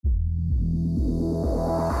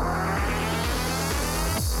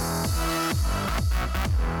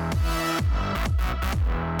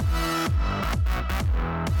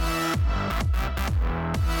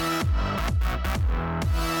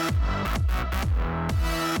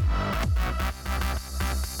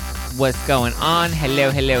What's going on?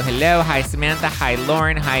 Hello. Hi, Samantha. Hi,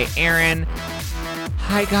 Lauren. Hi, Aaron.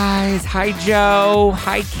 Hi, guys. Hi, Joe.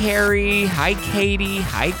 Hi, Carrie. Hi, Katie.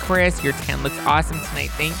 Hi, Chris. Your tan looks awesome tonight.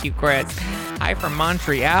 Thank you, Chris. Hi from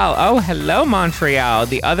Montreal. Oh, hello, Montreal.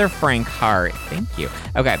 The other Frank Hart. Thank you.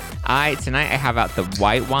 Okay. Tonight I have out the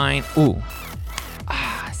white wine. Ooh.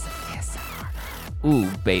 Ooh,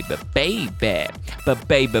 baby. But baby.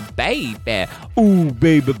 Ooh,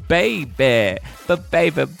 baby.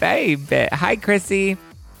 But baby. Hi, Chrissy.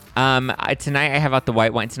 Tonight I have out the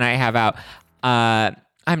white wine. Tonight I have out,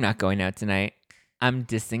 I'm not going out tonight. I'm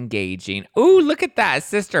disengaging. Ooh, look at that.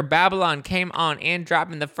 Sister Babylon came on in,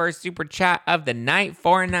 dropping the first super chat of the night,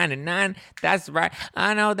 $4.99. That's right.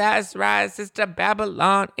 I know that's right. Sister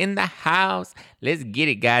Babylon in the house. Let's get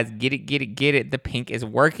it, guys. Get it. The pink is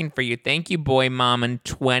working for you. Thank you, boy mom and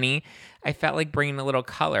 20. I felt like bringing a little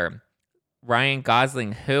color. Ryan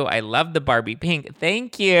Gosling, who? I love the Barbie pink.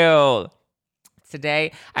 Thank you.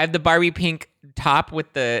 Today, I have the Barbie pink top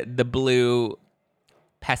with the blue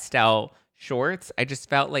pastel shorts. I just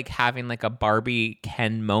felt like having like a Barbie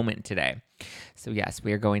Ken moment today. So yes,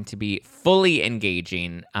 we are going to be fully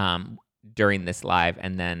engaging during this live,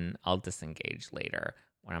 and then I'll disengage later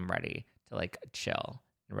when I'm ready to like chill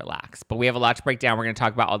and relax. But we have a lot to break down. We're going to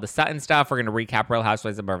talk about all the Sutton stuff. We're going to recap Real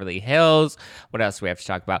Housewives of Beverly Hills. What else do we have to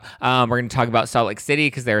talk about? We're going to talk about Salt Lake City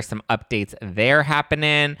because there are some updates there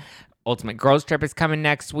happening. Ultimate Girls Trip is coming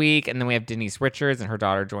next week, and then we have Denise Richards and her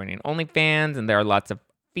daughter joining OnlyFans, and there are lots of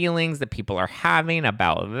feelings that people are having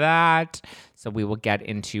about that. So we will get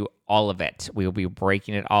into all of it. We will be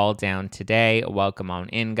breaking it all down today. Welcome on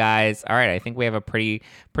in, guys. All right, I think we have a pretty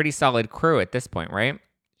solid crew at this point, right?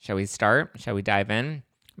 Shall we start? Shall we dive in? I'm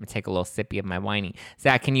gonna take a little sippy of my whiny.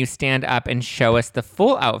 Zach, can you stand up and show us the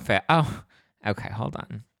full outfit? Oh, okay, hold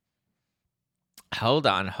on.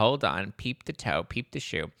 Peep the toe, peep the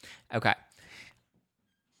shoe. Okay.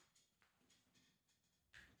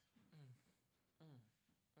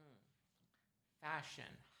 Fashion,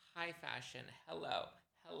 high fashion, hello.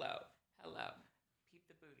 Peep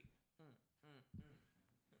the booty.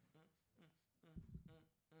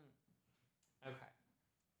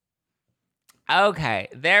 Okay,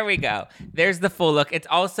 there we go. There's the full look. It's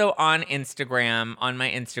also on Instagram. On my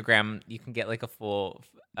Instagram, you can get like a full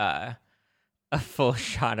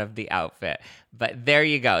shot of the outfit. But there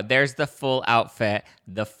you go. There's the full outfit,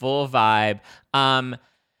 the full vibe.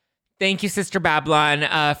 Thank you, Sister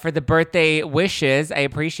Babylon, for the birthday wishes. I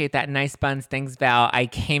appreciate that. Nice buns. Thanks, Val. I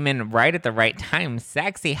came in right at the right time.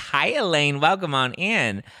 Sexy. Hi, Elaine. Welcome on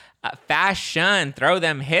in. Fashion. Throw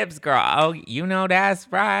them hips, girl. Oh, you know that's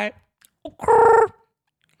right.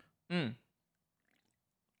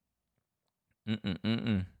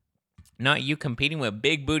 Not you competing with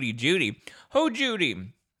Big Booty Judy. Who,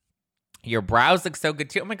 Judy? Your brows look so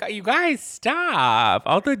good too. Oh my God, you guys, stop.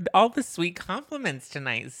 All the sweet compliments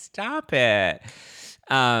tonight. Stop it.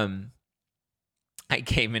 I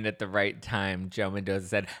came in at the right time. Joe Mendoza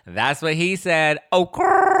said, that's what he said. Oh,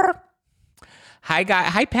 hi, guy.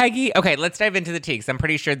 Hi, Peggy. Okay, let's dive into the tea, because I'm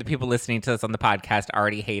pretty sure the people listening to this on the podcast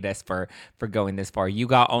already hate us for going this far. You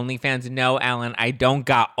got OnlyFans? No, Alan, I don't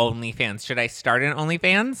got OnlyFans. Should I start an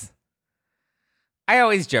OnlyFans? I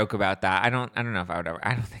always joke about that. I don't know if I would ever.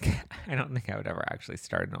 I don't think I would ever actually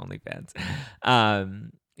start an OnlyFans.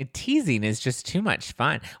 Teasing is just too much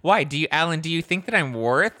fun. Why? Alan, do you think that I'm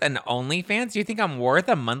worth an OnlyFans? Do you think I'm worth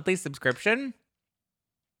a monthly subscription?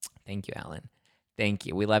 Thank you, Alan. Thank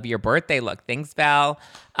you. We love your birthday look. Thanks, Val.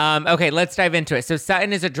 Okay, let's dive into it. So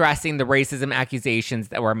Sutton is addressing the racism accusations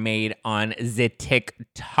that were made on the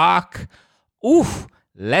TikTok. Oof.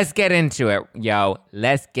 Let's get into it, yo.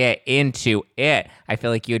 Let's get into it. I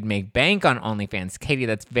feel like you'd make bank on OnlyFans. Katie,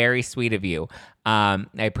 that's very sweet of you. I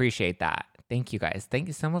appreciate that. Thank you, guys. Thank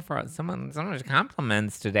you so much for so much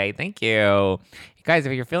compliments today. Thank you. You guys,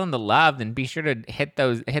 if you're feeling the love, then be sure to hit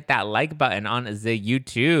that like button on the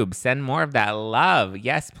YouTube. Send more of that love.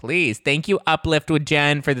 Yes, please. Thank you, Uplift with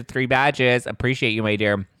Jen, for the 3 badges. Appreciate you, my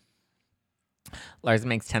dear. Lars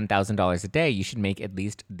makes $10,000 a day. You should make at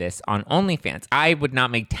least this on OnlyFans. I would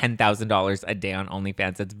not make $10,000 a day on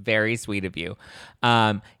OnlyFans. That's very sweet of you.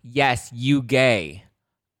 Yes, you gay.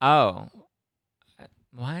 Oh,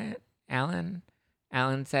 what? Alan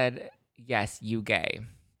said, yes, you gay.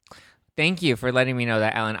 Thank you for letting me know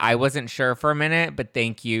that, Alan. I wasn't sure for a minute, but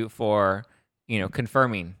thank you for,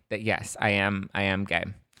 confirming that, yes, I am gay.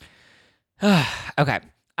 Okay.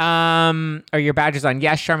 Are your badges on?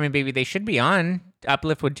 Yes, Charmin baby, they should be on.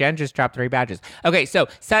 Uplift with Jen just dropped 3 badges. Okay, so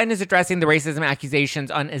Sutton is addressing the racism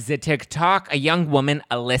accusations on the TikTok. A young woman,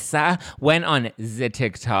 Alyssa, went on the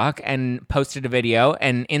TikTok and posted a video.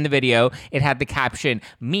 And in the video, it had the caption,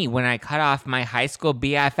 "Me when I cut off my high school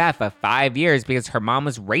BFF of 5 years because her mom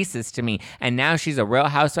was racist to me. And now she's a Real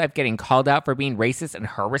Housewife getting called out for being racist." And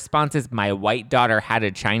her response is, "My white daughter had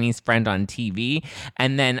a Chinese friend on TV."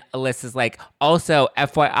 And then Alyssa's like, "Also,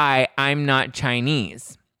 FYI, I'm not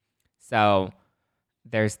Chinese." So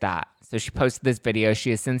there's that. So she posted this video. She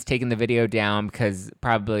has since taken the video down because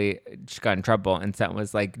probably she got in trouble. And Sutton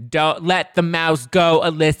was like, "Don't let the mouse go,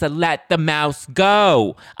 Alyssa. Let the mouse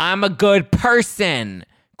go. I'm a good person,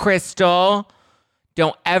 Crystal.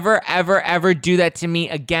 Don't ever, ever, ever do that to me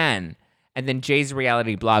again." And then Jay's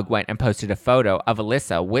reality blog went and posted a photo of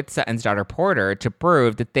Alyssa with Sutton's daughter Porter to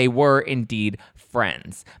prove that they were indeed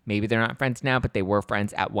friends. Maybe they're not friends now, but they were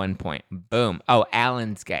friends at one point. Boom. Oh,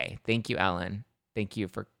 Alan's gay. Thank you, Alan. Thank you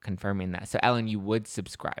for confirming that. So, Alan, you would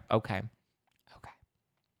subscribe. Okay.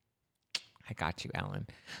 I got you, Alan.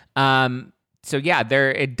 So, yeah,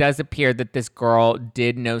 it does appear that this girl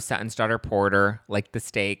did know Sutton's daughter Porter, like the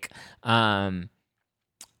steak.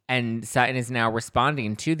 And Sutton is now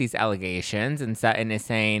responding to these allegations. And Sutton is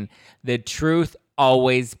saying the truth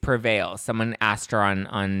always prevails. Someone asked her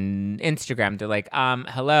on Instagram. They're like,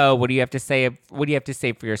 "Hello, what do you have to say? What do you have to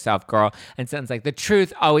say for yourself, girl?" And Sutton's like, "The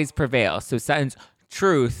truth always prevails." So Sutton's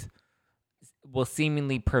truth will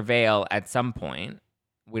seemingly prevail at some point.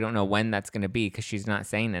 We don't know when that's going to be because she's not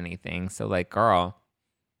saying anything. So, like, girl,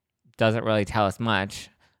 doesn't really tell us much.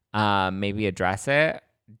 Maybe address it.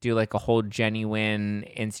 Do like a whole genuine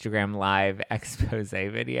Instagram live expose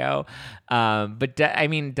video. But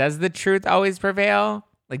does the truth always prevail?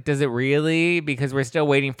 Like, does it really? Because we're still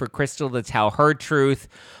waiting for Crystal to tell her truth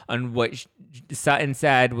on what Sutton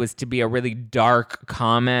said was to be a really dark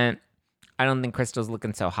comment. I don't think Crystal's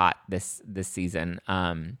looking so hot this season.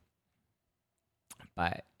 But,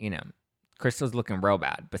 Crystal's looking real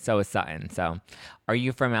bad, but so is Sutton. So, are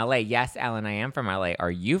you from LA? Yes, Alan, I am from LA. Are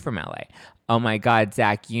you from LA? Oh my God,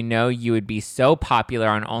 Zach, you would be so popular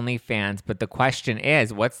on OnlyFans, but the question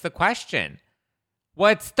is, what's the question?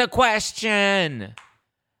 What's the question?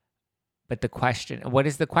 But the question, what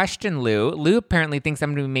is the question, Lou? Lou apparently thinks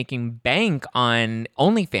I'm going to be making bank on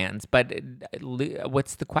OnlyFans, but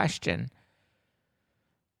what's the question?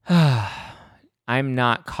 I'm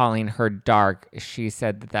not calling her dark. She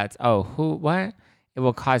said that's, what? It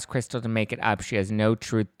will cause Crystal to make it up. She has no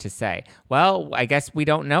truth to say. Well, I guess we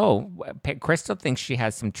don't know. Crystal thinks she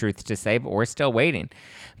has some truth to say, but we're still waiting.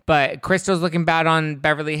 But Crystal's looking bad on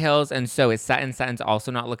Beverly Hills, and so is Sutton. Sutton's also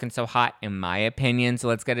not looking so hot, in my opinion. So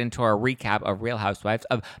let's get into our recap of Real Housewives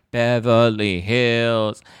of Beverly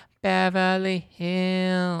Hills. Beverly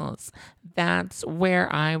Hills. That's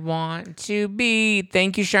where I want to be.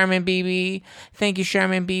 Thank you, Charmin BB. Thank you,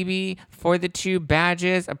 Charmin BB, for the 2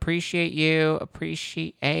 badges. Appreciate you.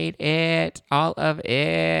 Appreciate it. All of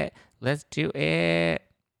it. Let's do it.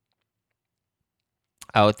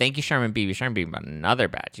 Oh, thank you, Charmin BB. Charmin BB about another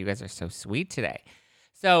badge. You guys are so sweet today.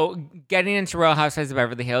 So, getting into Real Housewives of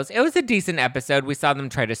Beverly Hills, it was a decent episode. We saw them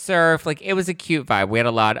try to surf. Like, it was a cute vibe. We had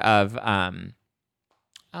a lot of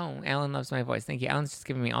Oh, Alan loves my voice. Thank you. Alan's just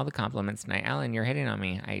giving me all the compliments tonight. Alan, you're hitting on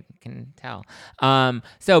me. I can tell.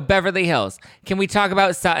 So Beverly Hills. Can we talk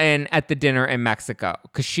about Sutton at the dinner in Mexico?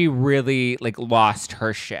 Because she really lost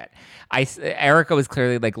her shit. Erica was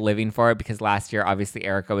clearly living for it because last year, obviously,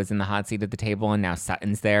 Erica was in the hot seat at the table and now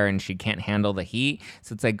Sutton's there and she can't handle the heat.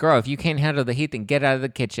 So it's like, girl, if you can't handle the heat, then get out of the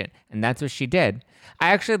kitchen. And that's what she did. I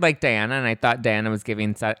actually liked Diana, and I thought Diana was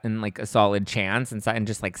giving Sutton a solid chance, and Sutton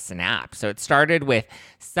just snapped. So it started with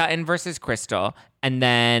Sutton versus Crystal, and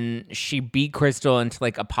then she beat Crystal into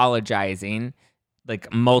apologizing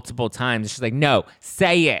multiple times. She's like, "No,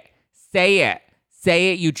 say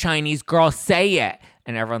it, you Chinese girl, say it."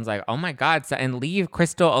 And everyone's like, "Oh my God, Sutton, leave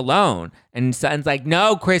Crystal alone." And Sutton's like,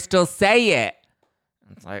 "No, Crystal, say it."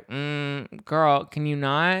 It's like, girl, can you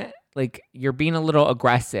not? You're being a little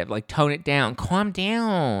aggressive. Tone it down. Calm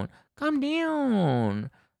down. You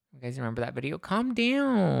guys remember that video? Calm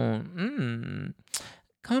down.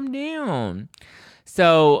 Calm down.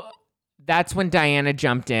 So that's when Diana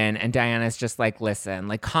jumped in, and Diana's just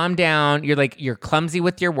listen, calm down. You're clumsy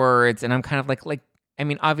with your words. And I'm kind of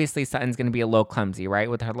obviously Sutton's going to be a little clumsy, right?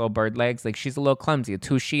 With her little bird legs. She's a little clumsy. It's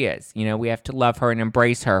who she is. We have to love her and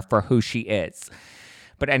embrace her for who she is.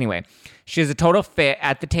 But anyway, she has a total fit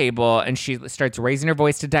at the table, and she starts raising her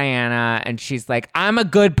voice to Diana, and she's like, I'm a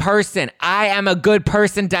good person. I am a good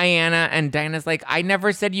person, Diana. And Diana's like, I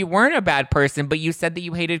never said you weren't a bad person, but you said that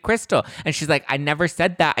you hated Crystal. And she's like, I never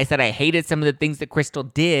said that. I said I hated some of the things that Crystal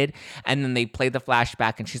did. And then they play the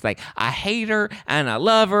flashback, and she's like, I hate her, and I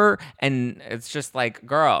love her. And it's just like,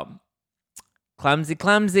 girl,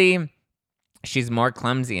 clumsy. She's more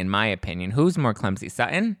clumsy, in my opinion. Who's more clumsy,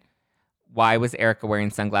 Sutton? Why was Erica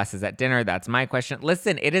wearing sunglasses at dinner? That's my question.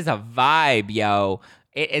 Listen, it is a vibe, yo.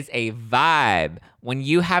 It is a vibe. When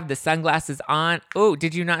you have the sunglasses on. Oh,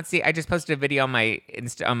 did you not see? I just posted a video on my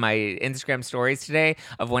Instagram stories today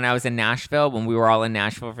of when I was in Nashville, when we were all in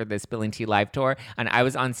Nashville for the Spilling Tea live tour. And I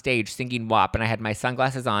was on stage singing WAP, and I had my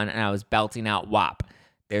sunglasses on, and I was belting out WAP.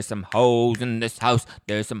 There's some hoes in this house.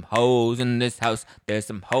 There's some hoes in this house. There's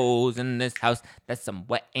some hoes in this house. That's some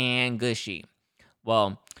wet and gushy.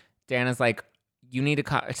 Well, Diana's like, you need to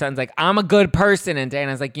Sutton's like, I'm a good person. And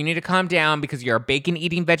Diana's like, you need to calm down because you're a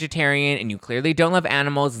bacon-eating vegetarian and you clearly don't love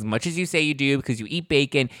animals as much as you say you do because you eat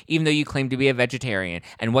bacon even though you claim to be a vegetarian.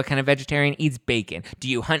 And what kind of vegetarian eats bacon? Do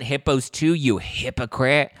you hunt hippos too, you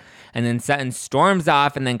hypocrite? And then Sutton storms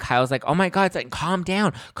off, and then Kyle's like, oh my God, Sutton, calm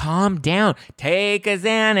down, take a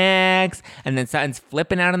Xanax. And then Sutton's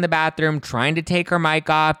flipping out in the bathroom, trying to take her mic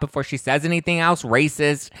off before she says anything else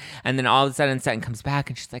racist. And then all of a sudden, Sutton comes back,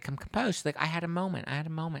 and she's like, I'm composed. She's like, I had a moment,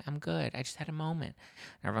 I'm good, I just had a moment.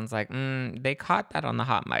 And everyone's like, they caught that on the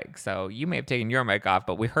hot mic, so you may have taken your mic off,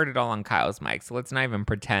 but we heard it all on Kyle's mic, so let's not even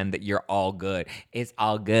pretend that you're all good. It's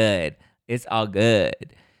all good.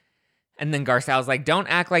 And then Garcelle's like, don't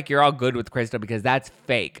act like you're all good with Crystal because that's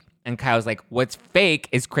fake. And Kyle's like, what's fake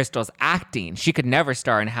is Crystal's acting. She could never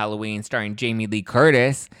star in Halloween starring Jamie Lee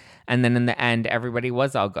Curtis. And then in the end, everybody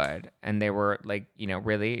was all good. And they were like,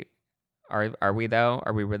 really? Are we though?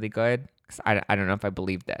 Are we really good? I don't know if I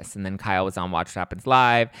believe this. And then Kyle was on Watch What Happens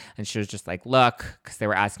Live, and she was just like, look, because they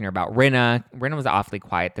were asking her about Rinna. Rinna was awfully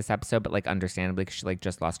quiet this episode, but like understandably, because she like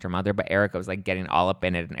just lost her mother. But Erica was like getting all up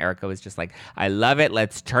in it, and Erica was just like, I love it.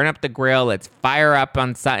 Let's turn up the grill. Let's fire up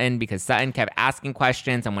on Sutton, because Sutton kept asking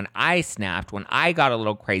questions. And when I snapped, when I got a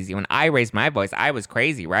little crazy, when I raised my voice, I was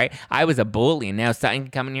crazy, right? I was a bully. And now Sutton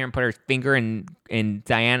can come in here and put her finger in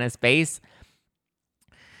Diana's face.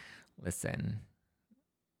 Listen.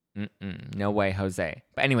 No way, Jose.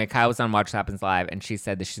 But anyway, Kyle was on Watch What Happens Live, and she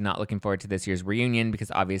said that she's not looking forward to this year's reunion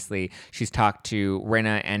because obviously she's talked to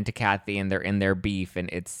Rinna and to Kathy, and they're in their beef, and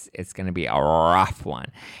it's going to be a rough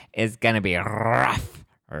one. It's going to be rough,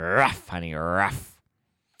 honey, rough.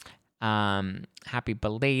 Happy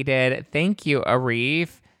belated. Thank you,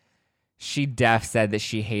 Arif. She def said that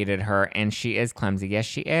she hated her, and she is clumsy. Yes,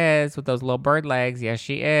 she is, with those little bird legs. Yes,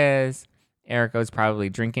 she is. Erica's probably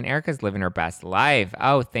drinking. Erica's living her best life.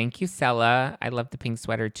 Oh, thank you, Sella. I love the pink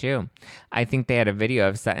sweater, too. I think they had a video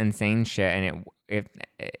of Sutton saying shit, and it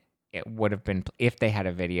would have been, if they had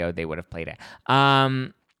a video, they would have played it. Yeah,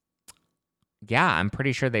 I'm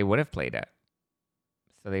pretty sure they would have played it.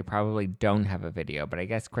 So they probably don't have a video, but I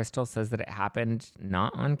guess Crystal says that it happened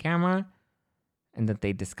not on camera and that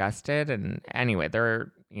they discussed it. And anyway,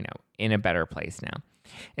 they're, in a better place now.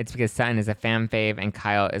 It's because Sutton is a fan fave and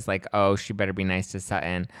Kyle is like, oh, she better be nice to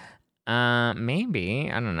Sutton.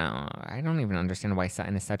 Maybe. I don't know. I don't even understand why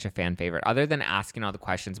Sutton is such a fan favorite. Other than asking all the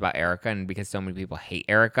questions about Erica, and because so many people hate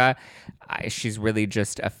Erica, she's really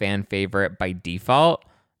just a fan favorite by default.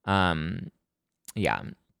 Yeah.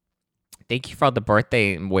 Thank you for all the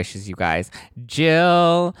birthday wishes, you guys.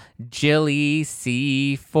 Jilly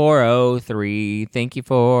C403. Thank you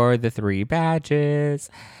for the 3 badges.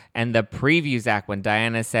 And the preview, Zach, when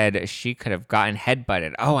Diana said she could have gotten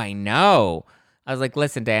headbutted. Oh, I know. I was like,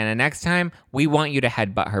 listen, Diana, next time we want you to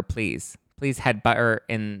headbutt her, please. Please headbutt her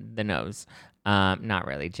in the nose. Not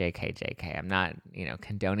really. JK. I'm not,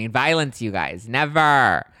 condoning violence, you guys.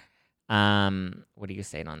 Never. What are you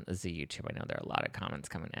saying on the YouTube? I know there are a lot of comments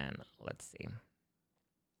coming in. Let's see.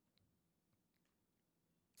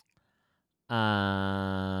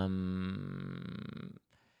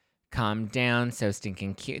 Calm down, so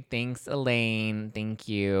stinking cute. Thanks, Elaine. Thank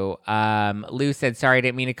you. Lou said, sorry, I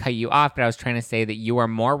didn't mean to cut you off, but I was trying to say that you are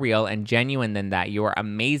more real and genuine than that. You are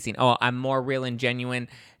amazing. Oh, I'm more real and genuine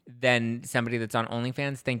than somebody that's on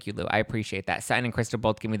OnlyFans. Thank you, Lou. I appreciate that. Sutton and Crystal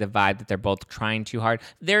both give me the vibe that they're both trying too hard.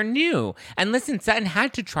 They're new. And listen, Sutton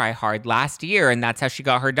had to try hard last year, and that's how she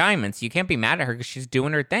got her diamonds. You can't be mad at her because she's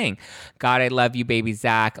doing her thing. God, I love you, baby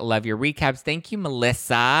Zach. Love your recaps. Thank you,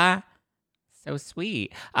 Melissa. So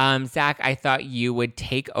sweet. Zach, I thought you would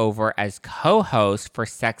take over as co-host for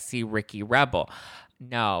Sexy Ricky Rebel.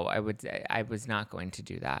 No, I was not going to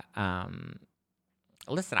do that.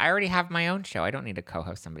 Listen, I already have my own show. I don't need to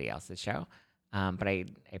co-host somebody else's show. But I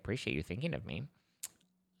appreciate you thinking of me.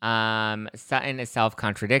 Sutton is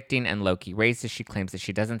self-contradicting and low-key racist. She claims that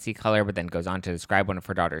she doesn't see color, but then goes on to describe one of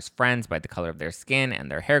her daughter's friends by the color of their skin and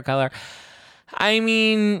their hair color. I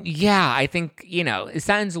mean, yeah, I think,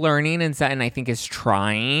 Sutton's learning and Sutton, I think, is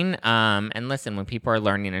trying. And listen, when people are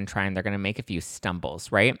learning and trying, they're going to make a few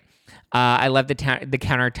stumbles, right? I love the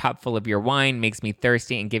countertop full of your wine, makes me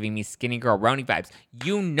thirsty and giving me skinny girl Roni vibes.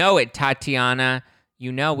 You know it, Tatiana.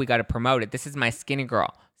 You know we got to promote it. This is my skinny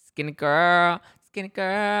girl. Skinny girl. Skinny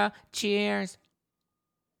girl. Cheers.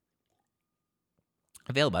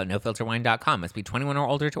 Available at nofilterwine.com. Must be 21 or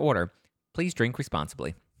older to order. Please drink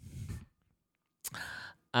responsibly.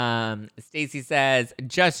 Stacy says,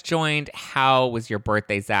 just joined. How was your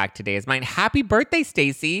birthday, Zach? Today is mine. Happy birthday,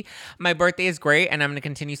 Stacy. My birthday is great, and I'm going to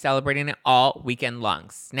continue celebrating it all weekend long.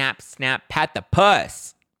 Snap, snap, pat the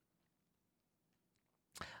puss.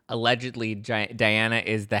 Allegedly, Diana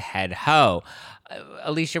is the head hoe.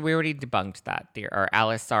 Alicia, we already debunked that theory. Or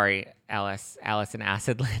Alice in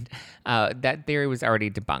Acidland. That theory was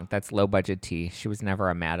already debunked. That's low budget tea. She was never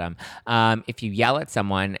a madam. If you yell at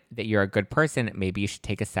someone that you're a good person, maybe you should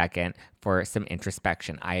take a second for some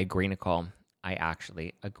introspection. I agree, Nicole. I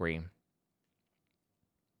actually agree.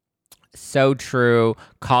 So true.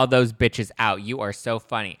 Call those bitches out. You are so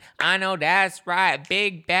funny. I know that's right.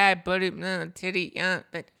 Big bad booty titty.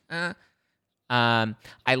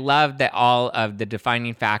 I love that all of the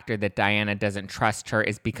defining factor that Diana doesn't trust her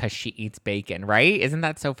is because she eats bacon, right? Isn't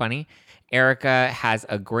that so funny? Erica has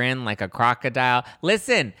a grin like a crocodile.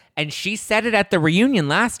 Listen, and she said it at the reunion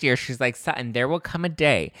last year. She's like, Sutton, there will come a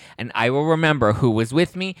day, and I will remember who was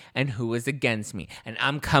with me and who was against me, and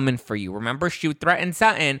I'm coming for you. Remember, she threatened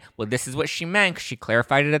Sutton. Well, this is what she meant. She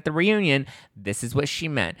clarified it at the reunion. This is what she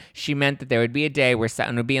meant. She meant that there would be a day where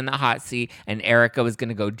Sutton would be in the hot seat, and Erica was going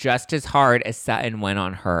to go just as hard as Sutton went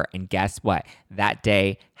on her. And guess what? That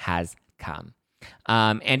day has come.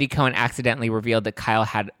 Andy Cohen accidentally revealed that Kyle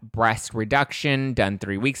had breast reduction done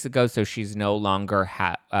 3 weeks ago, so she's no longer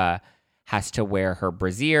has to wear her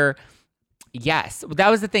brassiere. Yes, that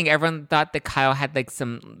was the thing. Everyone thought that Kyle had like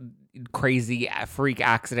some crazy freak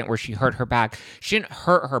accident where she hurt her back. She didn't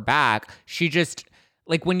hurt her back. She just,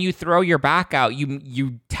 like, when you throw your back out,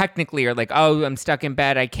 you technically are like, oh, I'm stuck in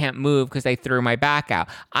bed. I can't move because I threw my back out.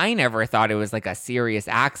 I never thought it was like a serious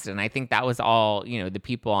accident. I think that was all, the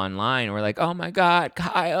people online were like, oh my God,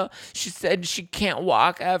 Kyle, she said she can't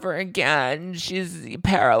walk ever again. She's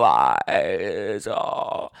paralyzed.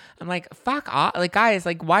 Oh, I'm like, fuck off. Like, guys,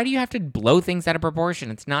 like, why do you have to blow things out of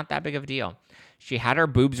proportion? It's not that big of a deal. She had her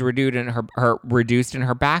boobs reduced and her reduced and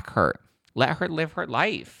her back hurt. Let her live her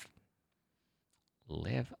life.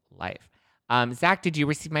 Live life. Zach, did you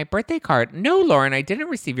receive my birthday card? No, Lauren, I didn't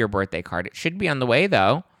receive your birthday card. It should be on the way,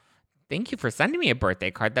 though. Thank you for sending me a birthday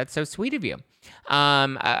card. That's so sweet of you.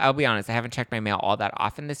 I'll be honest, I haven't checked my mail all that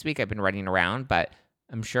often this week. I've been running around, but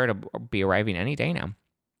I'm sure it'll be arriving any day now.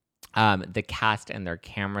 The cast and their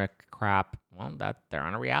camera crap. Well, they're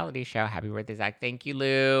on a reality show. Happy birthday, Zach. Thank you,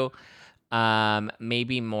 Lou.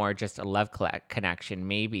 Maybe more just a love connection.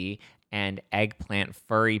 Maybe. And eggplant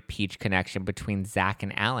furry peach connection between Zach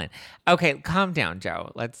and Alan. Okay, calm down,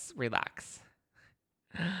 Joe. Let's relax.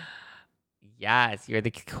 Yes, you're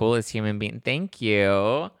the coolest human being. Thank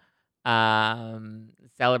you.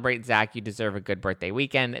 Celebrate, Zach. You deserve a good birthday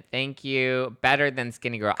weekend. Thank you. Better than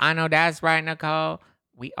Skinny Girl. I know that's right, Nicole.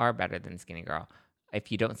 We are better than Skinny Girl.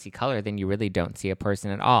 If you don't see color, then you really don't see a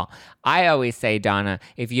person at all. I always say, Donna,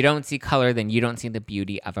 if you don't see color, then you don't see the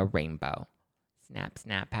beauty of a rainbow. Snap,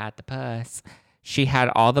 snap, pat the puss. She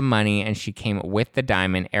had all the money and she came with the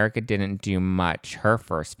diamond. Erica didn't do much her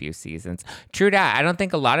first few seasons. True that. I don't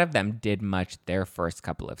think a lot of them did much their first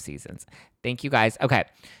couple of seasons. Thank you, guys. Okay,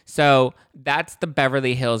 so that's the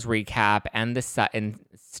Beverly Hills recap and the Sutton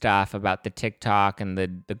stuff about the TikTok and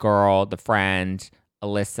the girl, the friend,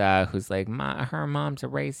 Alyssa, who's like, her mom's a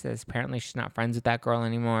racist. Apparently she's not friends with that girl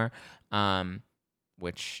anymore,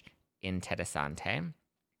 which interessante.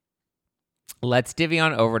 Let's divvy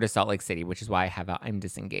on over to Salt Lake City, which is why I'm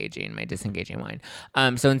disengaging, my disengaging wine.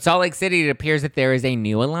 So in Salt Lake City, it appears that there is a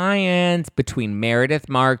new alliance between Meredith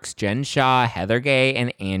Marks, Jen Shaw, Heather Gay,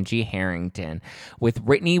 and Angie Harrington, with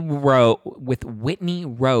Whitney Rose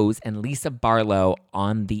and Lisa Barlow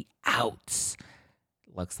on the outs.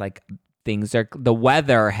 Looks like the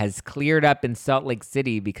weather has cleared up in Salt Lake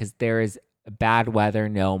City because there is bad weather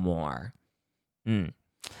no more.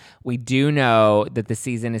 We do know that the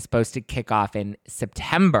season is supposed to kick off in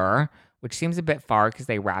September, which seems a bit far because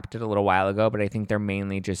they wrapped it a little while ago, but I think they're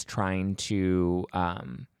mainly just trying to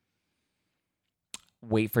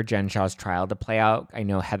wait for Jen Shah's trial to play out. I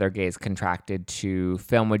know Heather Gay is contracted to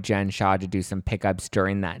film with Jen Shah to do some pickups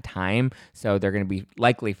during that time. So they're going to be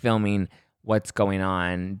likely filming what's going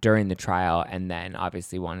on during the trial and then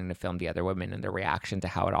obviously wanting to film the other women and their reaction to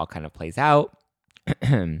how it all kind of plays out.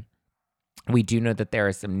 We do know that there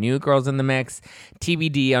are some new girls in the mix.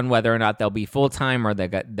 TBD on whether or not they'll be full-time or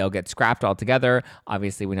they'll get scrapped altogether.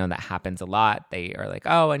 Obviously, we know that happens a lot. They are like,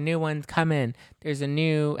 oh, a new one's coming. There's a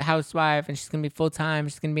new housewife and she's going to be full-time.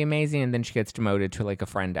 She's going to be amazing. And then she gets demoted to like a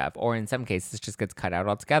friend of. Or in some cases, just gets cut out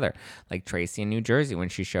altogether. Like Tracy in New Jersey when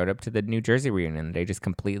she showed up to the New Jersey reunion. They just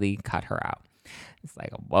completely cut her out. It's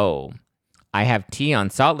like, whoa. I have tea on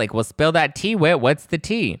Salt Lake. Well, spill that tea, Whit. What's the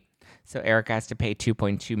tea? So Erica has to pay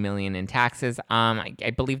 $2.2 million in taxes.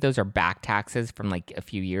 I believe those are back taxes from like a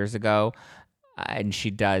few years ago. And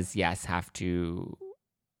she does, yes, have to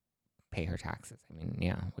pay her taxes. I mean,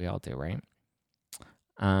 yeah, we all do, right?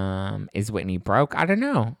 Is Whitney broke? I don't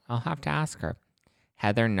know. I'll have to ask her.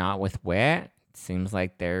 Heather not with Whit. Seems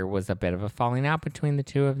like there was a bit of a falling out between the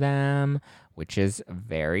two of them, which is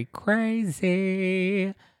very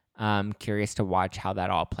crazy. Curious to watch how that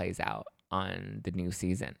all plays out on the new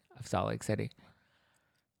season of Salt Lake City.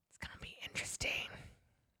 It's going to be interesting.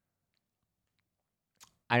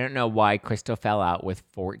 I don't know why Crystal fell out with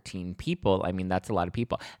 14 people. I mean, that's a lot of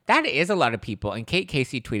people. That is a lot of people. And Kate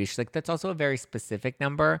Casey tweeted, she's like, that's also a very specific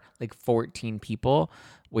number, like 14 people,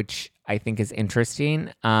 which I think is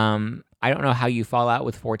interesting. I don't know how you fall out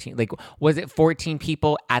with 14. Like, was it 14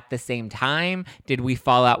 people at the same time? Did we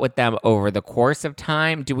fall out with them over the course of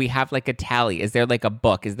time? Do we have like a tally? Is there like a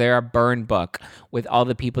book? Is there a burn book with all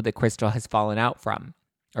the people that Crystal has fallen out from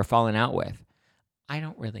or fallen out with? I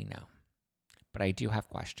don't really know, but I do have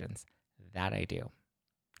questions. That I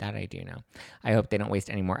do know. I hope they don't waste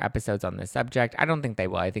any more episodes on this subject. I don't think they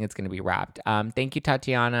will. I think it's going to be wrapped. Thank you,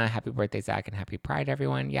 Tatiana. Happy birthday, Zach, and happy Pride,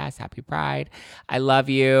 everyone. Yes, happy Pride. I love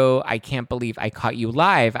you. I can't believe I caught you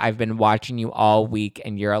live. I've been watching you all week,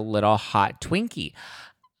 and you're a little hot Twinkie.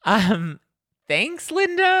 Thanks,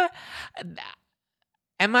 Linda.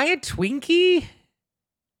 Am I a Twinkie?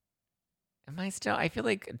 Am I still? I feel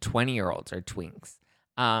like 20-year-olds are twinks.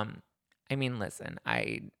 I mean, listen,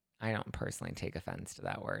 I don't personally take offense to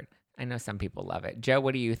that word. I know some people love it. Joe,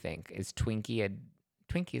 what do you think? Is Twinkie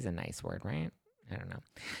is a nice word, right? I don't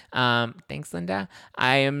know. Thanks, Linda.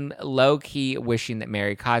 I am low-key wishing that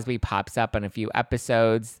Mary Cosby pops up on a few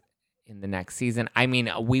episodes in the next season. I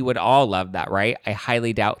mean, we would all love that, right? I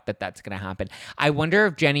highly doubt that that's going to happen. I wonder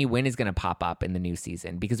if Jenny Wynn is going to pop up in the new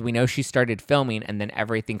season because we know she started filming and then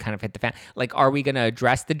everything kind of hit the fan. Like, are we going to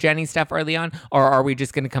address the Jenny stuff early on or are we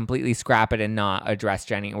just going to completely scrap it and not address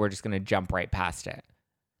Jenny and we're just going to jump right past it?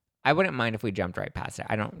 I wouldn't mind if we jumped right past it.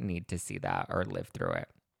 I don't need to see that or live through it.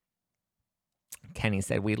 Kenny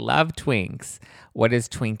said, we love twinks. What does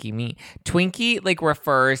Twinkie mean? Twinkie like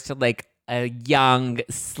refers to like a young,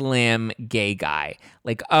 slim gay guy.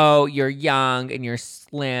 Like, oh, you're young and you're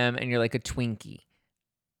slim and you're like a Twinkie.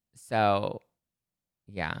 So,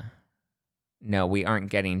 yeah. No, we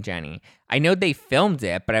aren't getting Jenny. I know they filmed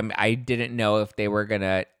it, but I didn't know if they were going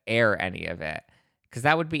to air any of it. Because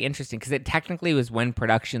that would be interesting. Because it technically was when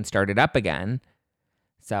production started up again.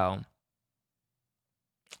 So,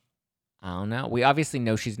 I don't know. We obviously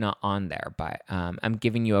know she's not on there, but I'm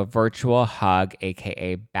giving you a virtual hug,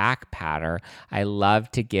 aka back patter. I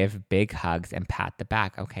love to give big hugs and pat the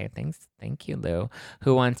back. Okay, thanks. Thank you, Lou.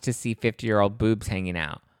 Who wants to see 50-year-old boobs hanging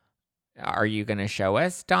out? Are you going to show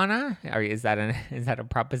us, Donna? Is that a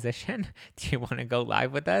proposition? Do you want to go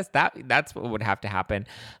live with us? That's what would have to happen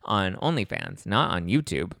on OnlyFans, not on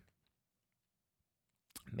YouTube.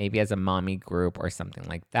 Maybe as a mommy group or something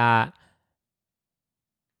like that.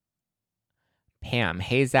 Pam,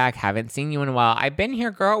 hey, Zach, haven't seen you in a while. I've been here,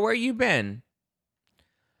 girl. Where you been?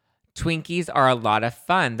 Twinkies are a lot of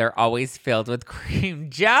fun. They're always filled with cream.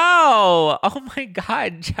 Joe! Oh, my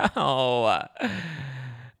God, Joe.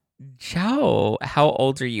 Joe, how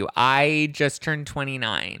old are you? I just turned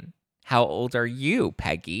 29. How old are you,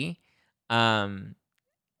 Peggy? Joe.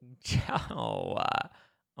 Oh,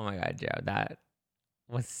 my God, Joe. That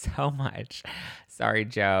was so much. Sorry,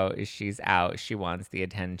 Joe. She's out. She wants the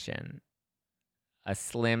attention. A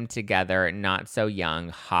slim together, not so young,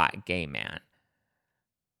 hot gay man.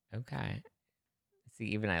 Okay. See,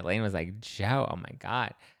 even Eileen was like, Joe, oh my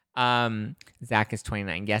God. Zach is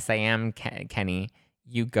 29. Yes, I am, Kenny.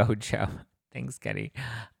 You go, Joe. Thanks, Kenny.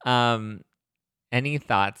 Any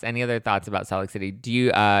other thoughts about Salt Lake City?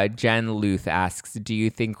 Jen Luth asks, do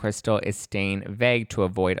you think Crystal is staying vague to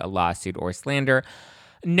avoid a lawsuit or slander?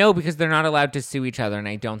 No, because they're not allowed to sue each other, and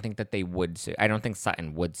I don't think that they would sue. I don't think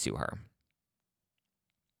Sutton would sue her.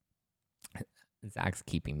 Zach's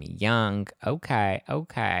keeping me young. Okay.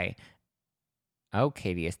 Oh,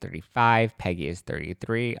 Katie is 35. Peggy is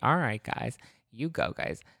 33. All right, guys. You go,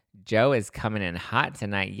 guys. Joe is coming in hot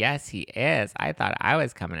tonight. Yes, he is. I thought I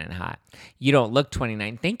was coming in hot. You don't look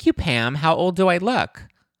 29. Thank you, Pam. How old do I look?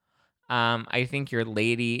 I think you're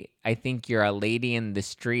lady. I think you're a lady in the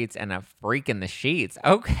streets and a freak in the sheets.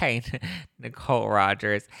 Okay, Nicole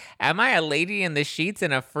Rogers. Am I a lady in the sheets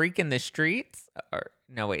and a freak in the streets? Or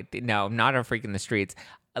no, wait, no, not a freak in the streets.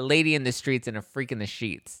 A lady in the streets and a freak in the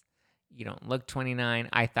sheets. You don't look 29.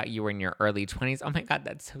 I thought you were in your early 20s. Oh my God,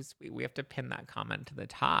 that's so sweet. We have to pin that comment to the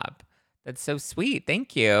top. That's so sweet.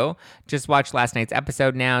 Thank you. Just watched last night's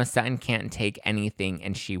episode now. Sutton can't take anything,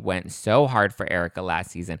 and she went so hard for Erica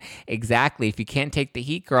last season. Exactly. If you can't take the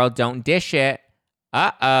heat, girl, don't dish it.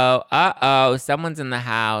 Uh-oh. Someone's in the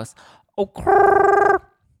house. Oh,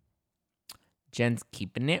 Jen's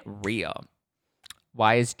keeping it real.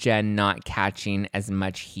 Why is Jen not catching as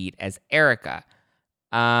much heat as Erica?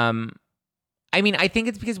 I mean, I think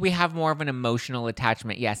it's because we have more of an emotional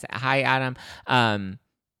attachment. Yes. Hi, Adam.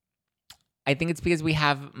 I think it's because we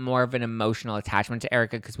have more of an emotional attachment to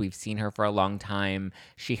Erica because we've seen her for a long time.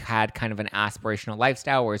 She had kind of an aspirational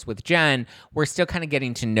lifestyle, whereas with Jen, we're still kind of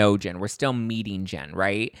getting to know Jen. We're still meeting Jen,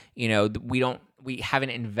 right? You know, we haven't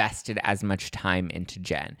invested as much time into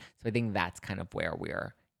Jen. So I think that's kind of where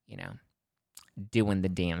we're, you know, doing the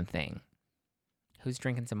damn thing. Who's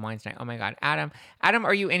drinking some wine tonight? Oh my God, Adam,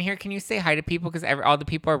 are you in here? Can you say hi to people? Because all the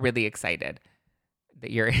people are really excited that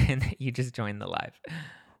you're in. You just joined the live.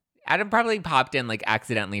 Adam probably popped in like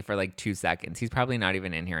accidentally for like 2 seconds. He's probably not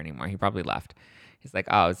even in here anymore. He probably left. He's like,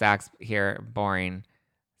 oh, Zach's here. Boring.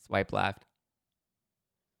 Swipe left.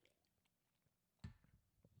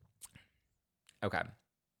 Okay.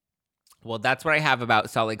 Well, that's what I have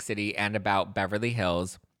about Salt Lake City and about Beverly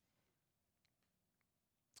Hills.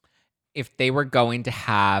 If they were going to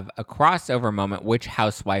have a crossover moment, which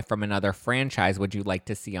housewife from another franchise would you like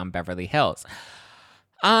to see on Beverly Hills?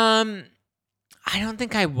 I don't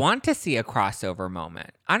think I want to see a crossover moment.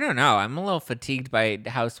 I don't know. I'm a little fatigued by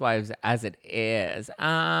Housewives as it is.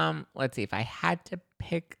 Let's see. If I had to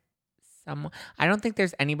pick someone, I don't think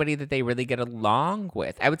there's anybody that they really get along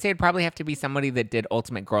with. I would say it'd probably have to be somebody that did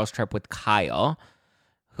Ultimate Girls Trip with Kyle.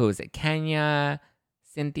 Who is it? Kenya,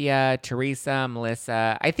 Cynthia, Teresa,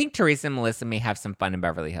 Melissa. I think Teresa and Melissa may have some fun in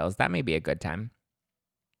Beverly Hills. That may be a good time.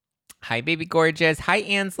 Hi, baby gorgeous. Hi,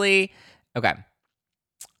 Ansley. Okay.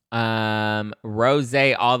 Rose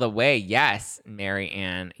all the way. Yes. Mary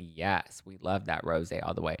Ann. Yes. We love that Rose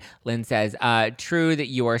all the way. Lynn says, true that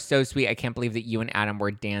you are so sweet. I can't believe that you and Adam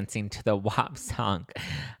were dancing to the WAP song.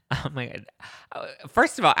 Oh my God.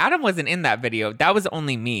 First of all, Adam wasn't in that video. That was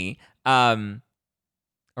only me. Or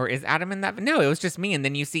is Adam in that? No, it was just me. And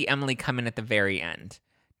then you see Emily come in at the very end.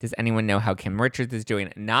 Does anyone know how Kim Richards is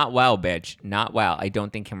doing? Not well, bitch. Not well. I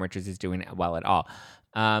don't think Kim Richards is doing well at all.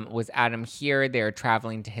 Was Adam here? They're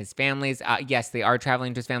traveling to his families. Yes, they are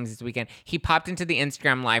traveling to his families this weekend. He popped into the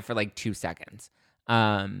Instagram live for like 2 seconds.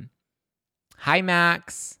 Hi,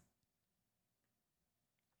 Max.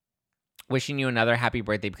 Wishing you another happy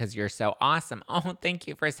birthday because you're so awesome. Oh, thank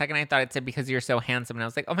you. For a second, I thought it said because you're so handsome. And I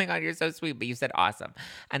was like, oh my God, you're so sweet. But you said awesome.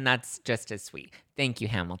 And that's just as sweet. Thank you,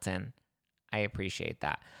 Hamilton. I appreciate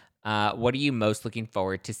that. What are you most looking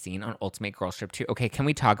forward to seeing on Ultimate Girls Trip 2? Okay, can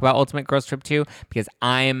we talk about Ultimate Girls Trip 2? Because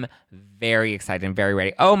I'm very excited and very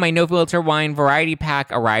ready. Oh, my No Filter Wine Variety Pack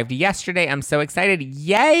arrived yesterday. I'm so excited.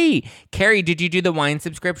 Yay! Carrie, did you do the wine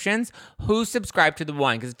subscriptions? Who subscribed to the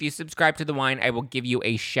wine? Because if you subscribe to the wine, I will give you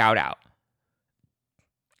a shout out.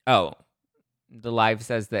 Oh, the live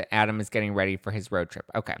says that Adam is getting ready for his road trip.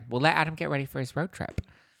 Okay, we'll let Adam get ready for his road trip.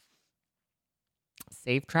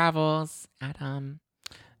 Safe travels, Adam.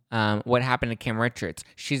 What happened to Kim Richards?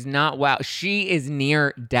 She's not well. She is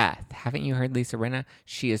near death. Haven't you heard Lisa Rinna?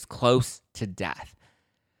 She is close to death.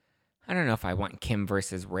 I don't know if I want Kim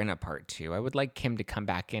versus Rinna part 2. I would like Kim to come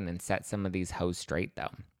back in and set some of these hoes straight, though.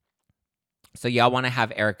 So y'all want to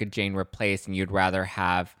have Erica Jane replaced, and you'd rather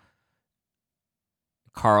have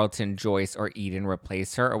Carlton, Joyce, or Eden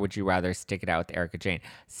replace her, or would you rather stick it out with Erica Jane?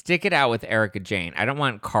 Stick it out with Erica Jane. I don't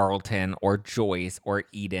want Carlton or Joyce or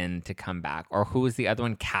Eden to come back. Or who was the other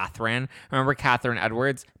one? Catherine. Remember Catherine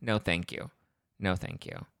Edwards? No, thank you. No, thank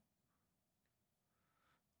you.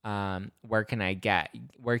 Where can you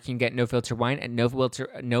get No Filter Wine? At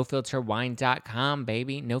nofilterwine.com,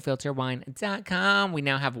 baby. Nofilterwine.com. We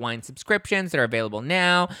now have wine subscriptions that are available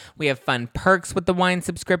now. We have fun perks with the wine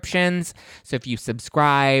subscriptions. So if you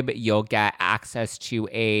subscribe, you'll get access to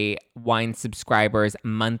a wine subscribers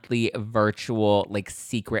monthly virtual like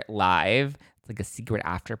secret live It's like a secret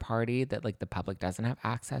after party that like the public doesn't have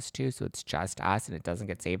access to. So it's just us and it doesn't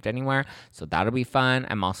get saved anywhere. So that'll be fun.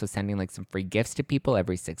 I'm also sending like some free gifts to people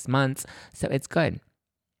every 6 months. So it's good.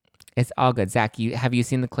 It's all good. Zach, have you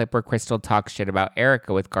seen the clip where Crystal talks shit about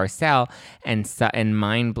Erica with Garcelle and Sutton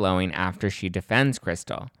mind-blowing after she defends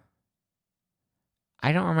Crystal?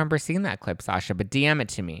 I don't remember seeing that clip, Sasha, but DM it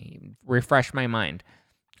to me. Refresh my mind.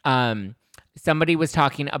 Somebody was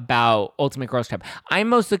talking about Ultimate Girls Trip. I'm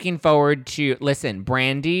most looking forward to, listen,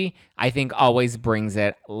 Brandy, I think always brings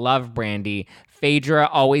it. Love Brandy. Phaedra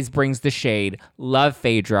always brings the shade. Love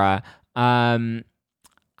Phaedra.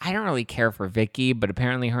 I don't really care for Vicky, but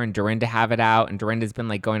apparently her and Dorinda have it out, and Dorinda's been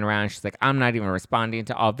like going around. She's like, I'm not even responding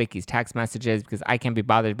to all Vicky's text messages because I can't be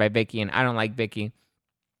bothered by Vicky, and I don't like Vicky.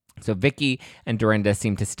 So Vicky and Dorinda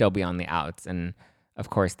seem to still be on the outs, and of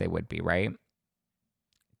course they would be, right?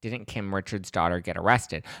 Didn't Kim Richards' daughter get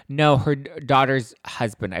arrested? No, her daughter's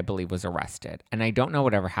husband, I believe, was arrested. And I don't know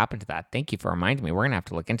whatever happened to that. Thank you for reminding me. We're going to have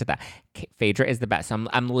to look into that. Phaedra is the best. So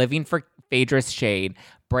I'm living for Phaedra's shade.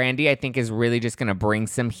 Brandy, I think, is really just going to bring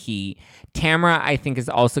some heat. Tamara, I think, is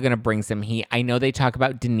also going to bring some heat. I know they talk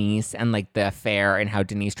about Denise and like the affair and how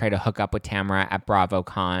Denise tried to hook up with Tamara at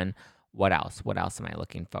BravoCon. What else? What else am I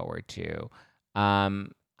looking forward to? I'm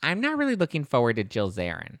not really looking forward to Jill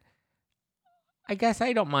Zarin. I guess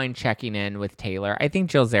I don't mind checking in with Taylor. I think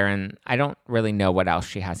Jill Zarin, I don't really know what else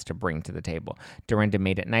she has to bring to the table. Dorinda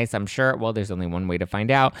made it nice, I'm sure. Well, there's only one way to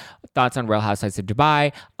find out. Thoughts on Real Housewives of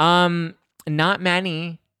Dubai? Not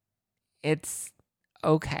many. It's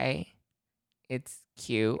okay. It's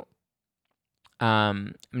cute.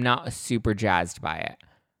 I'm not super jazzed by it.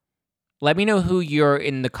 Let me know who you're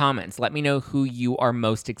in the comments. Let me know who you are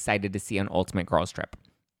most excited to see on Ultimate Girls Trip.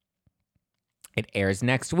 It airs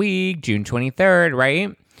next week, June 23rd,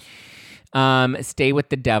 right? Stay with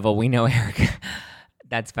the devil. We know Erica.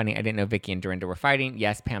 That's funny. I didn't know Vicky and Dorinda were fighting.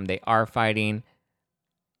 Yes, Pam, they are fighting.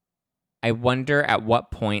 I wonder at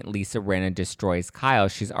what point Lisa Rinna destroys Kyle.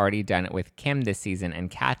 She's already done it with Kim this season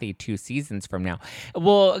and Kathy 2 seasons from now.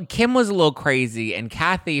 Well, Kim was a little crazy, and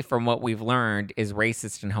Kathy, from what we've learned, is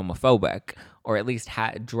racist and homophobic, or at least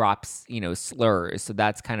drops, slurs. So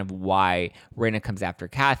that's kind of why Rinna comes after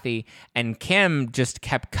Kathy. And Kim just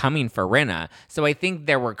kept coming for Rinna. So I think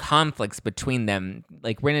there were conflicts between them.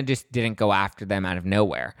 Like, Rinna just didn't go after them out of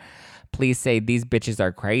nowhere. Please say these bitches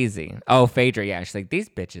are crazy. Oh, Phaedra, yeah. She's like, these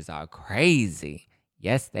bitches are crazy.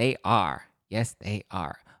 Yes, they are. Yes, they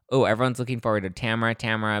are. Oh, everyone's looking forward to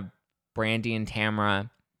Tamara, Brandy and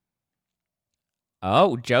Tamara.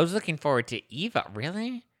 Oh, Joe's looking forward to Eva.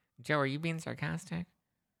 Really? Joe, are you being sarcastic?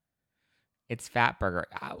 It's Fat Burger.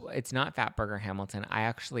 It's not Fat Burger Hamilton. I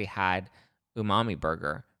actually had Umami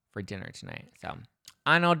Burger for dinner tonight. So,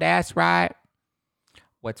 I know that's right.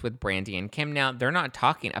 What's with Brandy and Kim now? They're not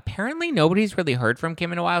talking. Apparently, nobody's really heard from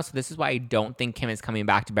Kim in a while, so this is why I don't think Kim is coming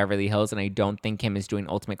back to Beverly Hills, and I don't think Kim is doing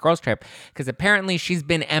Ultimate Girls Trip, because apparently she's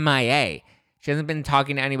been MIA. She hasn't been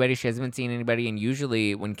talking to anybody. She hasn't been seeing anybody, and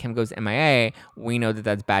usually when Kim goes MIA, we know that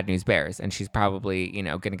that's bad news bears, and she's probably,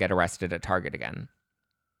 going to get arrested at Target again.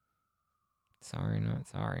 Sorry, not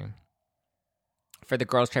sorry. For the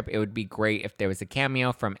girls trip, it would be great if there was a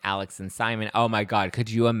cameo from Alex and Simon. Oh my God, could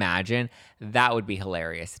you imagine? That would be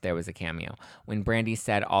hilarious if there was a cameo. When Brandy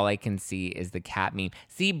said, all I can see is the cat meme.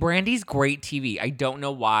 See, Brandy's great TV. I don't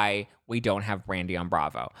know why we don't have Brandy on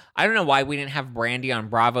Bravo. I don't know why we didn't have Brandy on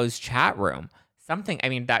Bravo's chat room.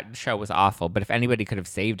 That show was awful, but if anybody could have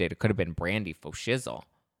saved it, it could have been Brandy for shizzle.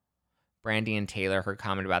 Brandy and Taylor, her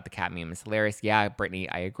comment about the cat meme is hilarious. Yeah, Brittany,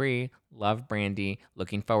 I agree. Love Brandy.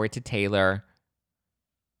 Looking forward to Taylor.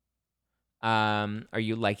 Are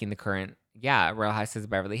you liking the current, Real Housewives of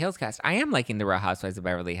Beverly Hills cast? I am liking the Real Housewives of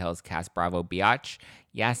Beverly Hills cast. Bravo, biatch.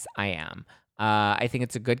 Yes, I am. I think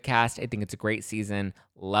it's a good cast. I think it's a great season.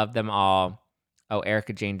 Love them all. Oh,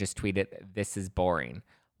 Erica Jane just tweeted, this is boring.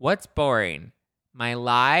 What's boring? My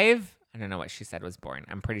live? I don't know what she said was boring.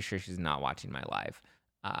 I'm pretty sure she's not watching my live.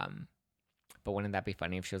 But wouldn't that be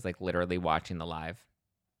funny if she was like literally watching the live?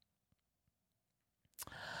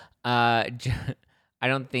 I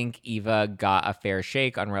don't think Eva got a fair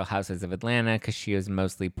shake on Real Housewives of Atlanta because she was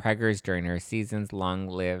mostly preggers during her seasons. Long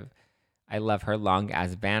live. I love her long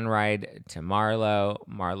ass van ride to Marlo.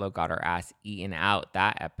 Marlo got her ass eaten out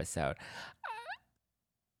that episode.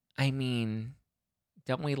 I mean,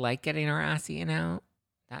 don't we like getting our ass eaten out?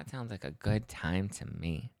 That sounds like a good time to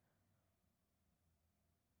me.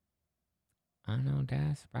 I know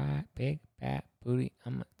that's right. Big fat booty.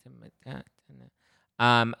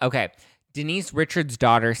 Okay. Denise Richards'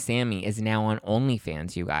 daughter, Sammy, is now on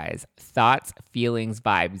OnlyFans, you guys. Thoughts, feelings,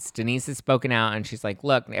 vibes. Denise has spoken out and she's like,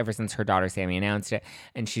 look, ever since her daughter, Sammy, announced it,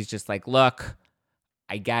 and she's just like, look,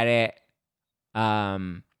 I get it.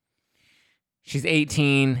 She's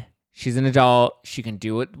 18. She's an adult. She can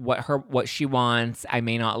do what she wants. I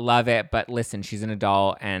may not love it, but listen, she's an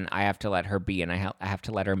adult and I have to let her be, and I have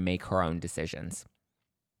to let her make her own decisions.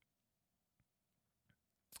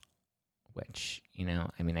 Which,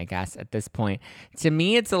 I guess at this point, to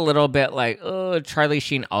me, it's a little bit like, oh, Charlie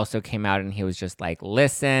Sheen also came out and he was just like,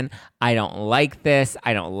 listen, I don't like this.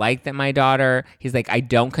 I don't like that my daughter, he's like, I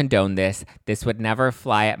don't condone this. This would never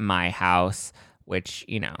fly at my house, which,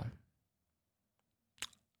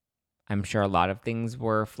 I'm sure a lot of things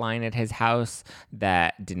were flying at his house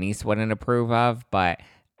that Denise wouldn't approve of, but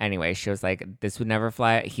anyway, she was like, this would never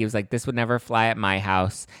fly. He was like, this would never fly at my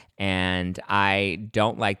house, and I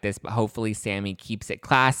don't like this, but hopefully Sammy keeps it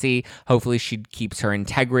classy. Hopefully she keeps her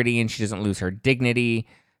integrity and she doesn't lose her dignity.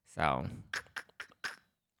 So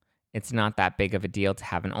it's not that big of a deal to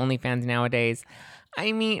have an OnlyFans nowadays.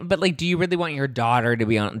 I mean, but like, do you really want your daughter to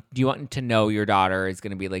be on? Do you want to know your daughter is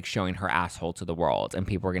going to be like showing her asshole to the world, and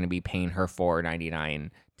people are going to be paying her $4.99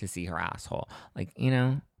 to see her asshole? Like,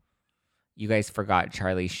 you guys forgot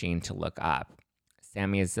Charlie Sheen to look up.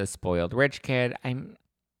 Sammy is a spoiled rich kid. I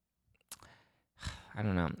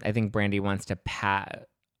don't know. I think Brandy wants to pat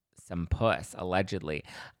some puss, allegedly.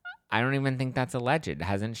 I don't even think that's alleged.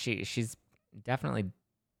 Hasn't she? She's definitely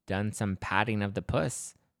done some patting of the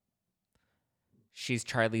puss. She's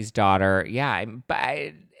Charlie's daughter. Yeah,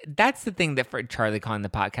 that's the thing that for Charlie calling the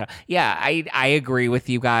pot kettle. Yeah, I agree with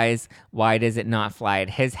you guys. Why does it not fly at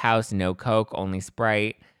his house? No Coke, only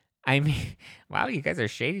Sprite. I mean, wow, you guys are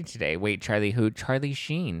shady today. Wait, Charlie who? Charlie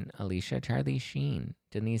Sheen. Alicia, Charlie Sheen.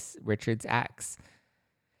 Denise Richards' ex.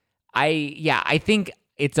 I think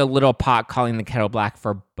it's a little pot calling the kettle black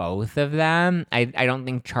for both of them. I don't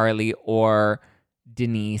think Charlie or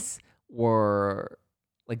Denise were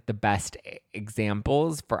like the best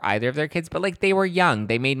examples for either of their kids, but like they were young,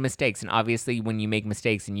 they made mistakes, and obviously when you make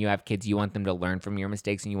mistakes and you have kids, you want them to learn from your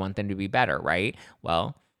mistakes and you want them to be better, right?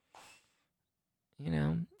 Well,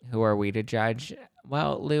 who are we to judge?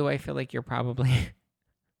 Well, Lou, I feel like you're probably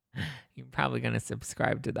going to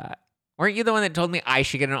subscribe to that. Weren't you the one that told me I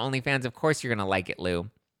should get an OnlyFans? Of course you're going to like it, Lou.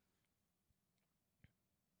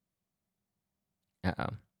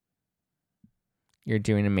 Uh-oh. You're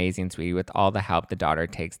doing amazing, sweetie. With all the help, the daughter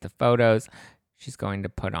takes the photos. She's going to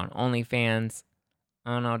put on OnlyFans.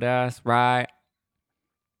 Oh, no, that's right.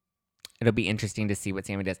 It'll be interesting to see what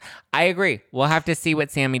Sammy does. I agree. We'll have to see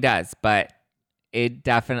what Sammy does, but it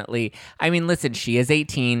definitely... I mean, listen, she is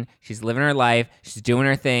 18. She's living her life. She's doing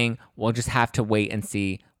her thing. We'll just have to wait and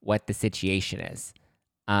see what the situation is.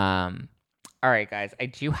 All right, guys. I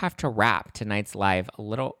do have to wrap tonight's live a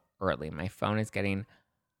little early. My phone is getting...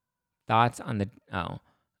 Thoughts on the... Oh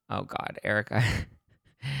God, Erica.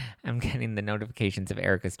 I'm getting the notifications of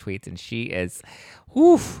Erica's tweets, and she is...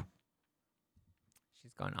 Woof.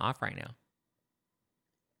 She's going off right now.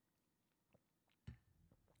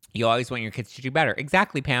 You always want your kids to do better.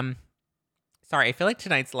 Exactly, Pam. Sorry, I feel like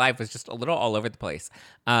tonight's live was just a little all over the place.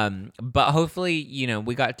 But hopefully,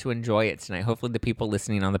 we got to enjoy it tonight. Hopefully the people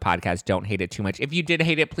listening on the podcast don't hate it too much. If you did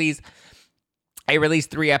hate it, please... I release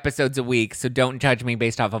 3 episodes a week, so don't judge me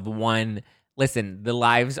based off of one. Listen, the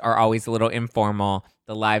lives are always a little informal.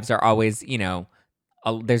 The lives are always,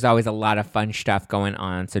 there's always a lot of fun stuff going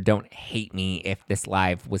on. So don't hate me if this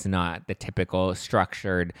live was not the typical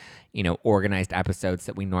structured, organized episodes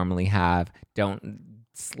that we normally have. Don't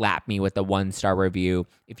slap me with a 1-star review.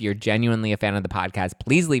 If you're genuinely a fan of the podcast,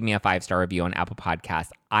 please leave me a 5-star review on Apple Podcasts.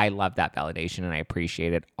 I love that validation and I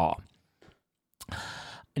appreciate it all.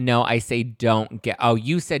 No, I say don't get... Oh,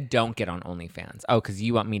 you said don't get on OnlyFans. Oh, because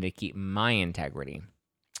you want me to keep my integrity.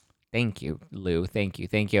 Thank you, Lou. Thank you.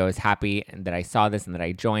 I was happy that I saw this and that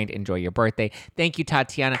I joined. Enjoy your birthday. Thank you,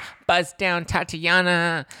 Tatiana. Buzz down,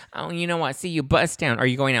 Tatiana. Oh, you know what? See you, buzz down. Are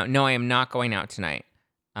you going out? No, I am not going out tonight.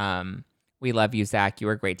 We love you, Zach. You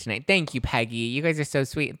were great tonight. Thank you, Peggy. You guys are so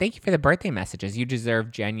sweet. Thank you for the birthday messages. You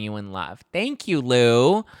deserve genuine love. Thank you,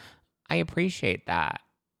 Lou. I appreciate that.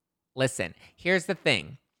 Listen, here's the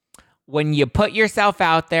thing. When you put yourself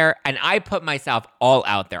out there, and I put myself all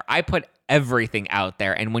out there, I put everything out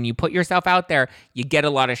there, and when you put yourself out there, you get a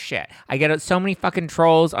lot of shit. I get so many fucking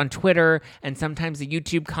trolls on Twitter, and sometimes the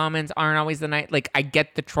YouTube comments aren't always the night. Like, I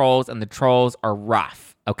get the trolls, and the trolls are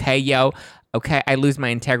rough. Okay, yo? Okay, I lose my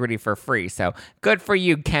integrity for free, so good for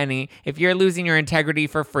you, Kenny. If you're losing your integrity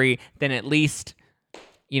for free, then at least,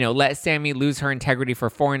 let Sammy lose her integrity for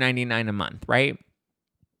 $4.99 a month, right?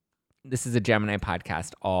 This is a Gemini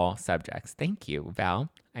podcast, all subjects. Thank you, Val.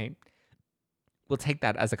 I will take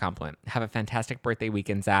that as a compliment. Have a fantastic birthday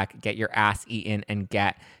weekend, Zach. Get your ass eaten and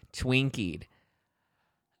get twinkied.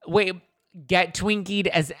 Wait, get twinkied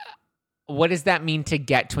as... What does that mean to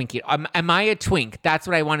get twinkied? Am I a twink? That's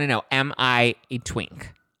what I want to know. Am I a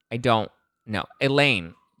twink? I don't know.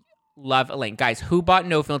 Elaine. Love Elaine. Guys, who bought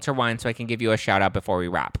No Filter wine so I can give you a shout out before we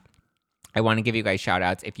wrap? I want to give you guys shout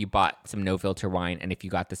outs if you bought some No Filter wine and if you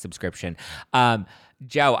got the subscription.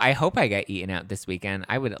 Joe, I hope I get eaten out this weekend.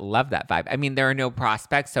 I would love that vibe. I mean, there are no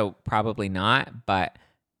prospects, so probably not, but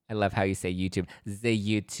I love how you say YouTube.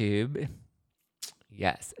 The YouTube.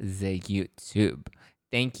 Yes, the YouTube.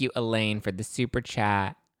 Thank you, Elaine, for the super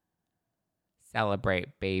chat.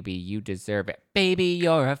 Celebrate, baby. You deserve it. Baby,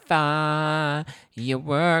 you're a firework.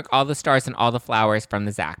 All the stars and all the flowers from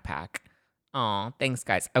the Zach pack. Aw, thanks,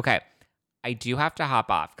 guys. Okay. I do have to hop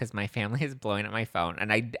off because my family is blowing up my phone.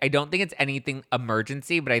 And I don't think it's anything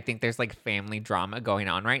emergency, but I think there's like family drama going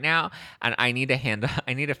on right now. And I need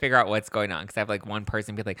to figure out what's going on. Because I have like one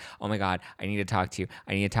person be like, oh my God, I need to talk to you.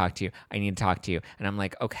 I need to talk to you. I need to talk to you. And I'm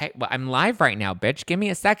like, okay, well, I'm live right now, bitch. Give me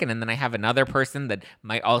a second. And then I have another person that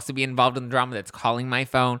might also be involved in the drama that's calling my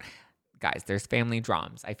phone. Guys, there's family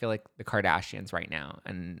dramas. I feel like the Kardashians right now.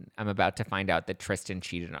 And I'm about to find out that Tristan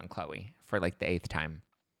cheated on Khloe for like the 8th time.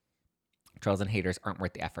 Trolls and haters aren't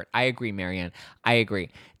worth the effort. I agree, Marianne. I agree.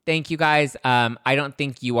 Thank you, guys. I don't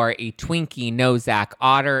think you are a Twinkie. No, Zach.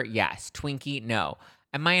 Otter, yes. Twinkie, no.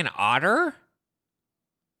 Am I an otter?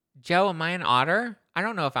 Joe, am I an otter? I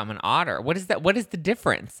don't know if I'm an otter. What is that? What is the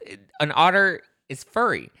difference? An otter is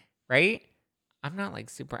furry, right? I'm not like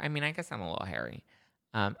super. I mean, I guess I'm a little hairy.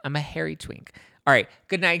 I'm a hairy twink. All right.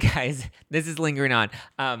 Good night, guys. This is Lingering On.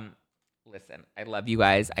 Listen, I love you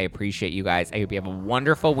guys. I appreciate you guys. I hope you have a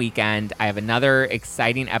wonderful weekend. I have another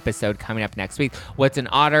exciting episode coming up next week. What's an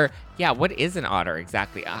otter? Yeah, what is an otter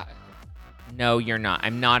exactly? No, you're not.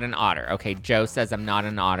 I'm not an otter. Okay, Joe says I'm not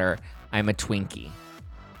an otter. I'm a Twinkie.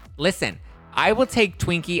 Listen, I will take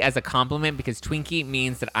Twinkie as a compliment because Twinkie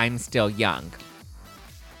means that I'm still young.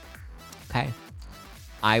 Okay.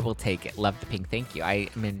 I will take it. Love the pink. Thank you. I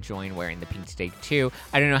am enjoying wearing the pink today too.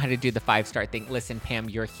 I don't know how to do the 5-star thing. Listen, Pam,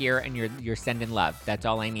 you're here and you're sending love. That's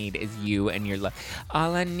all I need is you and your love.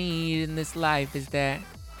 All I need in this life is that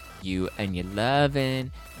you and your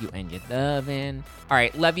loving. You and your loving. All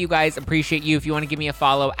right. Love you guys. Appreciate you. If you want to give me a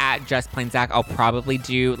follow at Just Plain Zach, I'll probably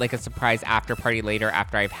do like a surprise after party later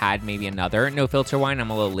after I've had maybe another No Filter wine. I'm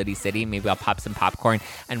a little litty city. Maybe I'll pop some popcorn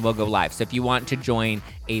and we'll go live. So if you want to join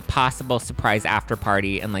a possible surprise after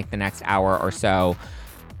party in like the next hour or so,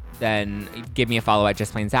 then give me a follow at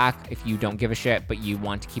Just Plain Zach. If you don't give a shit, but you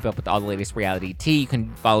want to keep up with all the latest reality tea, you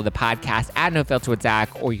can follow the podcast at No Filter with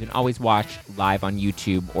Zach, or you can always watch live on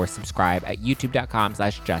YouTube or subscribe at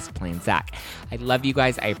youtube.com/justplainzach. I love you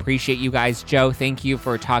guys. I appreciate you guys. Joe, thank you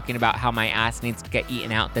for talking about how my ass needs to get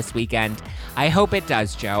eaten out this weekend. I hope it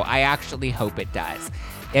does, Joe. I actually hope it does.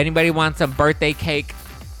 Anybody want some birthday cake?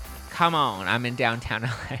 Come on. I'm in downtown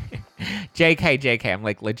LA. JK. I'm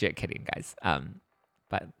like legit kidding, guys.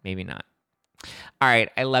 But maybe not. All right.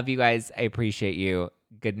 I love you guys. I appreciate you.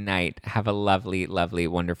 Good night. Have a lovely, lovely,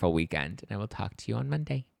 wonderful weekend. And I will talk to you on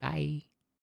Monday. Bye.